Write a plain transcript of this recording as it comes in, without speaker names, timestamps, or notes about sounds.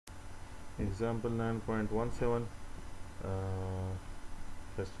Example 9.17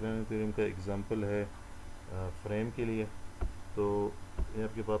 कैस्टिलियानो theorem का example है frame के लिए। तो ये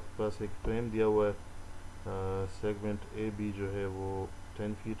आपके पास एक फ्रेम दिया हुआ है, सेगमेंट ए बी जो है वो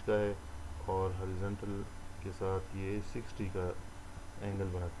 10 फीट का है और हॉरिजॉन्टल के साथ ये 60 का एंगल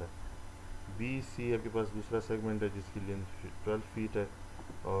बनाता है। बी सी आपके पास दूसरा सेगमेंट है जिसकी लेंथ 12 फीट है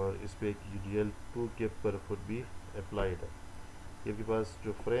और इस पर एक यूडीएल 2 किप पर फुट भी अप्लाइड है। ये आपके पास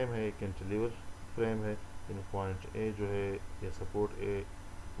जो फ्रेम है एक कैंटिलीवर फ्रेम है, यानी पॉइंट ए जो है या सपोर्ट ए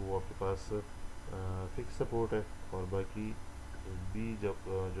वो आपके पास फिक्स सपोर्ट है और बाकी बी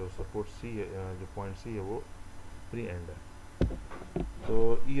जो सपोर्ट सी है, जो पॉइंट सी है वो फ्री एंड है। तो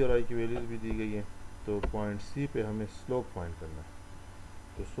ई और आई की वैल्यूज़ भी दी गई हैं। तो पॉइंट सी पे हमें स्लोप फाइंड करना है।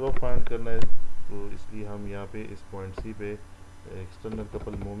 तो स्लोप फाइंड करना है तो इसलिए हम यहाँ पे इस पॉइंट सी पे external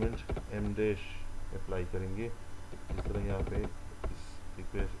couple moment M dash apply करेंगे, जिस तरह यहाँ पे इस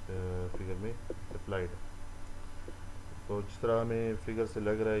फिगर में अप्लाइड है। तो जिस तरह हमें फिगर से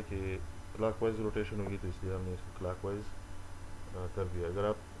लग रहा है कि क्लॉकवाइज रोटेशन होगी तो इसलिए हमने इसको क्लॉकवाइज कर दिया। अगर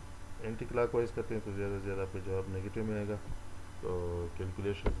आप एंटी क्लॉकवाइज करते हैं तो ज़्यादा से ज़्यादा आपका जवाब नेगेटिव में आएगा। तो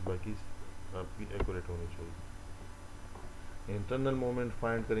कैलकुलेशंस बाकी आपकी एक्यूरेट होनी चाहिए। इंटरनल मोमेंट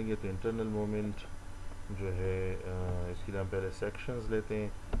फाइंड करेंगे तो इंटरनल मोमेंट जो है इसके लिए हम पहले सेक्शंस लेते हैं।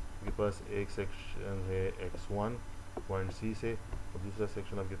 आपके पास एक सेक्शन है x1 पॉइंट सी से और दूसरा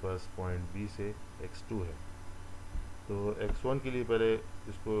सेक्शन आपके पास पॉइंट बी से x2 है। तो x1 के लिए पहले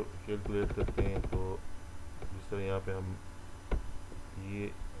इसको कैलकुलेट करते हैं। तो जिस तरह यहाँ पे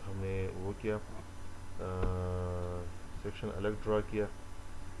ये हमने वो किया, सेक्शन अलग ड्रा किया,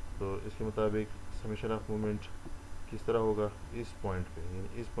 तो इसके मुताबिक समेशन ऑफ मोमेंट किस तरह होगा इस पॉइंट पे,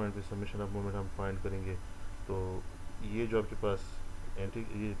 यानी इस पॉइंट पे समेशन ऑफ मोमेंट हम फाइंड करेंगे। तो ये जो आपके पास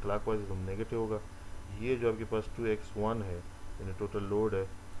ये क्लॉकवाइज तो नेगेटिव होगा, ये जो आपके पास 2x1 है यानी टोटल लोड है,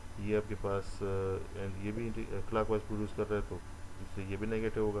 ये आपके पास एंड ये भी क्लॉकवाइज प्रोड्यूस कर रहा है तो इससे ये भी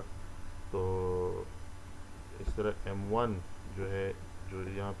नेगेटिव होगा। तो इस तरह m1 जो है जो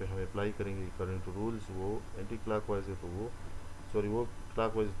यहाँ पे हम अप्लाई करेंगे अकॉर्डिंग टू रूल्स वो एंटी क्लॉकवाइज है तो वो वो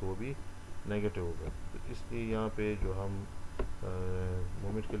क्लॉकवाइज तो वो भी नेगेटिव होगा। तो इसलिए यहाँ पे जो हम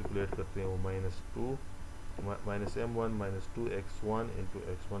मोमेंट कैलकुलेट करते हैं वो minus m1 minus 2x1 into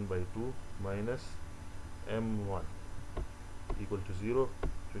x1/2 minus m1 equal to 0,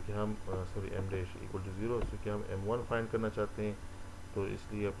 क्योंकि हम m डैश इक्वल टू 0 क्योंकि हम m1 फाइंड करना चाहते हैं। तो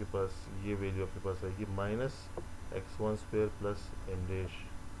इसलिए आपके पास ये वैल्यू आपके पास आएगी minus x1² plus m dash.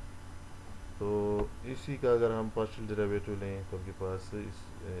 तो इसी का अगर हम पार्शियल डेरिवेटिव लें तो आपके पास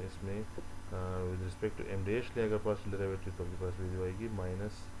इसमें with respect to m dash लें अगर पार्शियल डेरिवेटिव तो आपके पास वैल्यू आएगी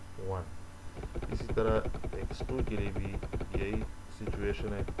 -1। इसी तरह x2 के लिए भी यही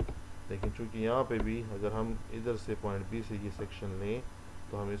सिचुएशन है, लेकिन चूंकि यहाँ पे भी अगर हम इधर से पॉइंट बी से ये सेक्शन लें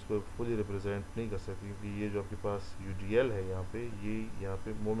तो हम इसको फुली रिप्रेजेंट नहीं कर सकते, क्योंकि ये जो आपके पास यूडीएल है यहाँ पे ये यहाँ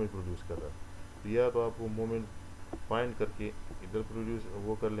पे मोमेंट प्रोड्यूस कर रहा है। तो या तो आप वो मोमेंट फाइंड करके इधर प्रोड्यूस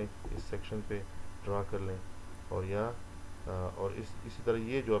वो कर लें, इस सेक्शन पे ड्रा कर लें, और या और इसी तरह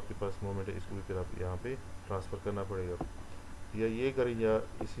ये जो आपके पास मोमेंट है इसको भी फिर आप यहाँ पे ट्रांसफ़र करना पड़ेगा, या ये करें या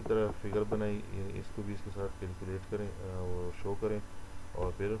इसी तरह फिगर बनाई इसको भी इसके साथ कैलकुलेट करें, वो शो करें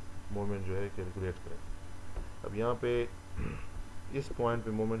और फिर मोमेंट जो है कैलकुलेट करें। अब यहाँ पे इस पॉइंट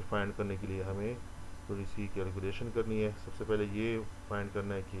पे मोमेंट फाइंड करने के लिए हमें थोड़ी सी कैलकुलेशन करनी है। सबसे पहले ये फाइंड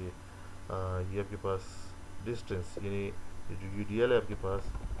करना है कि ये आपके पास डिस्टेंस यानी जो यूडीएल है आपके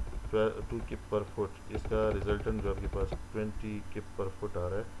पास 2 किप पर फुट, इसका रिजल्टेंट जो आपके पास 20 किप पर फुट आ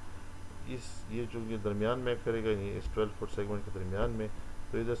रहा है, ये जो ये दरमियान में करेगा यानी इस 12 फुट सेगमेंट के दरमियान में।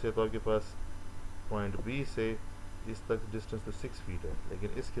 तो इधर से तो आपके पास पॉइंट बी से इस तक डिस्टेंस तो 6 फीट है, लेकिन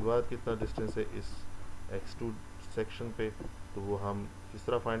इसके बाद कितना डिस्टेंस है इस x2 सेक्शन पे, तो वो हम किस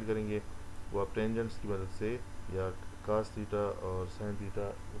तरह फाइंड करेंगे, वो आप टेंजेंट्स की मदद से या cos थीटा और sin थीटा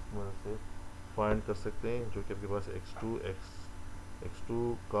उसकी मदद से फाइंड कर सकते हैं, जो कि आपके पास x2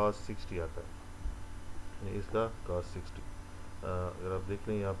 cos 60 आता है, यानी इसका cos 60। अगर आप देख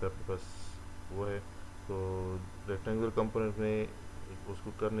लें यहाँ पे आपके पास वो है, तो रेक्टेंगुलर कंपोनेंट में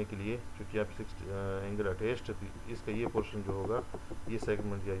उसको करने के लिए क्योंकि आप 60 एंगल अटैच्ड है तो इसका ये पोर्शन जो होगा, ये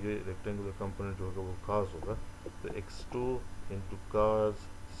सेगमेंट या ये रेक्टेंगुलर कंपोनेंट जो होगा वो cos होगा। तो x2 इंटू cos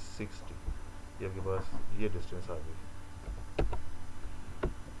 60 ये आपके पास ये डिस्टेंस आ गई।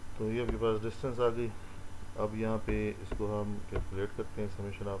 तो ये आपके पास डिस्टेंस आ गई। अब यहाँ पे इसको हम कैलकुलेट करते हैं,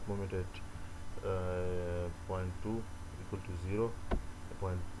 summation of moment at point 2 equal to 0,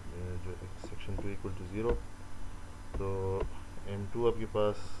 point जो सेक्शन 2 इक्वल टू 0। तो m2 आपके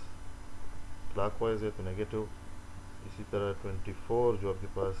पास क्लॉकवाइज है तो नेगेटिव, इसी तरह 24 जो आपके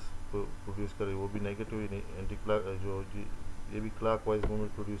पास प्रोड्यूस करे वो भी नेगेटिव, एंटी क्लॉक जो ये भी क्लॉकवाइज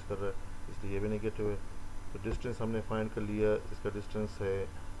मोमेंट प्रोड्यूस कर रहा है, इसलिए ये भी नेगेटिव है। तो डिस्टेंस हमने फाइंड कर लिया, इसका डिस्टेंस है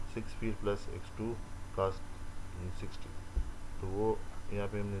 6 फीट प्लस x2 cos 60। तो वो यहाँ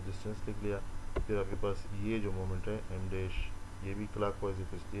पे हमने डिस्टेंस लिख लिया। फिर आपके पास ये जो मोमेंट है m डैश, ये भी क्लॉकवाइज है,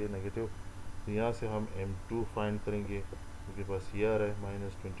 तो इसलिए नेगेटिव। तो यहाँ से हम m2 फाइंड करेंगे, उनके पास ये आ रहा है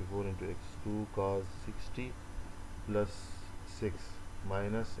 -24 into x2 cos 60 plus 6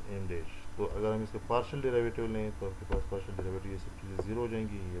 minus m dash. तो अगर हम इसके पार्शियल डेरिवेटिव लें तो आपके पास पार्शियल डेरिवेटिव ये सब चीज़ें ज़ीरो हो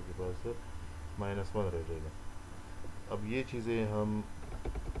जाएंगी, ये आपके पास -1 रह जाएगा। अब ये चीज़ें हम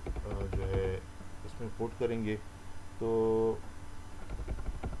जो है इसमें पुट करेंगे, तो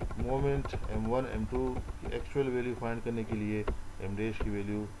मोमेंट m1 m2 की एक्चुअल वैल्यू फाइंड करने के लिए m डैश की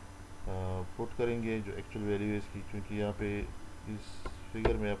वैल्यू पुट करेंगे, जो एक्चुअल वैल्यू है इसकी, क्योंकि यहाँ पे इस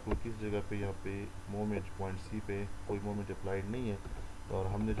फिगर में आपको किस जगह पे यहाँ पे मोमेंट पॉइंट सी पे कोई मोमेंट अप्लाइड नहीं है, और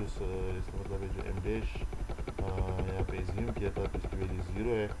हमने जो इसका मतलब है जो m डैश यहाँ पे एज्यूम किया था, तो इसकी वैल्यू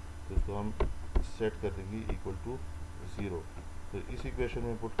 0 है, तो इसको हम सेट कर देंगे इक्वल टू 0। तो इस इक्वेशन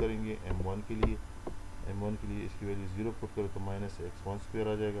में पुट करेंगे m1 के लिए, इसकी वैल्यू 0 पुट करो तो -x1²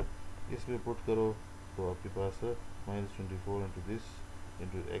 आ जाएगा। इसमें पुट करो तो आपके पास -24 into this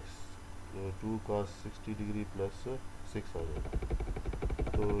into x2 cos 60 degree plus 6 आ जाएगा।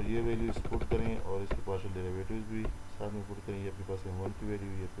 तो ये वैल्यूज पुट करें और इसके पार्शियल डेरिवेटिव्स भी साथ में पुट करें। ये आपके पास m1 की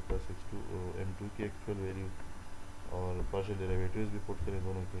वैल्यू, ये आपके पास m2 की एक्चुअल वैल्यू, और पार्शियल डेरिवेटिव्स भी पुट करें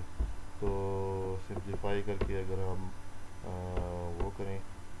दोनों के। तो सिंप्लीफाई करके अगर हम वो करें,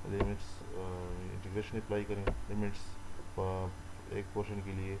 लिमिट्स इंटीग्रेशन अप्लाई करें, लिमिट्स एक पोर्शन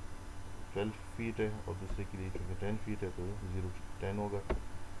के लिए 12 फीट है और दूसरे के लिए चूँकि 10 फीट है तो 0 to 10 होगा।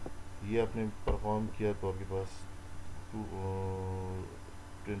 ये आपने परफॉर्म किया तो आपके पास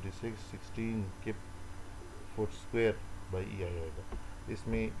 2616 के फुट स्क्वायर बाई ई आई आएगा।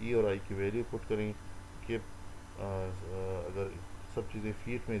 इसमें ई और आई की वैल्यू पुट करें कि अगर सब चीज़ें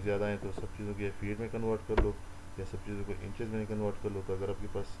फीट में ज़्यादा हैं तो सब चीज़ों को फीट में कन्वर्ट कर लो, या सब चीज़ों को इंचेस में कन्वर्ट कर लो। तो अगर आपके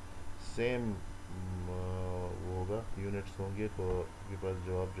पास सेम वो होगा, यूनिट्स होंगे, तो आपके पास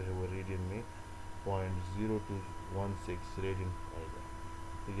जवाब जो है वो रेडियन में 0.0216 रेडियन आएगा।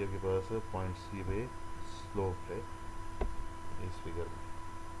 तो ये आपके पास पॉइंट सी पे स्लोप है इस फिगर में।